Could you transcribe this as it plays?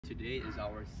Today is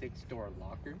our 6-door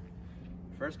locker.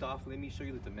 First off, let me show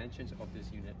you the dimensions of this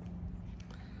unit.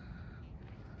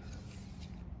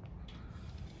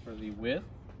 For the width,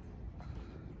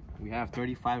 we have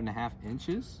 35.5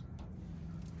 inches.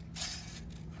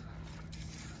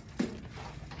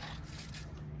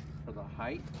 For the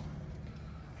height,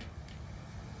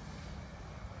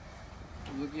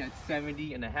 we're looking at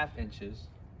 70.5 inches.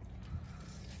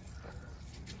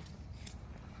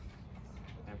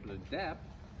 And for the depth,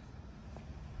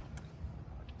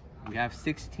 we have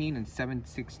 16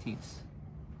 7/16.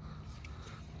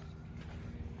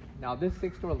 Now this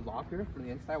 6-door locker for the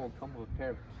inside will come with a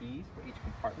pair of keys for each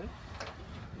compartment.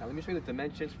 Now let me show you the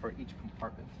dimensions for each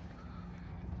compartment.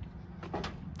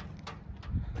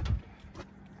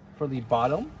 For the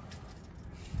bottom,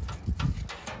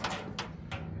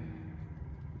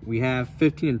 we have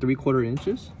 15 3/4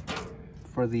 inches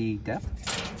for the depth.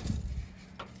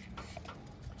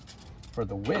 For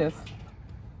the width,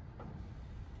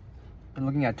 we're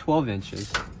looking at 12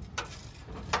 inches.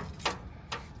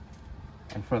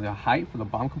 And for the height, for the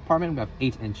bottom compartment, we have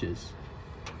 8 inches.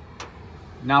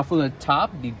 Now for the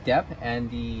top, the depth and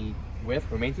the width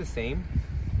remains the same.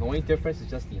 The only difference is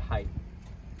just the height,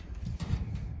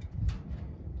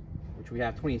 which we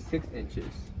have 26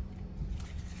 inches.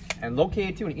 And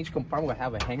located too in each compartment, we'll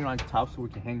have a hanger on top so we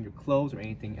can hang your clothes or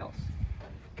anything else.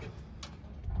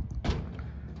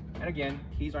 And again,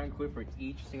 keys are included for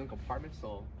each single compartment, so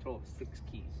a total of 6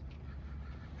 keys.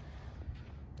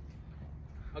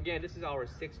 Again, this is our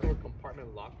 6-door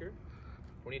compartment locker.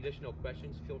 For any additional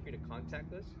questions, feel free to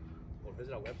contact us or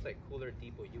visit our website,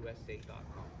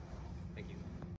 coolerdepotUSA.com. Thank you.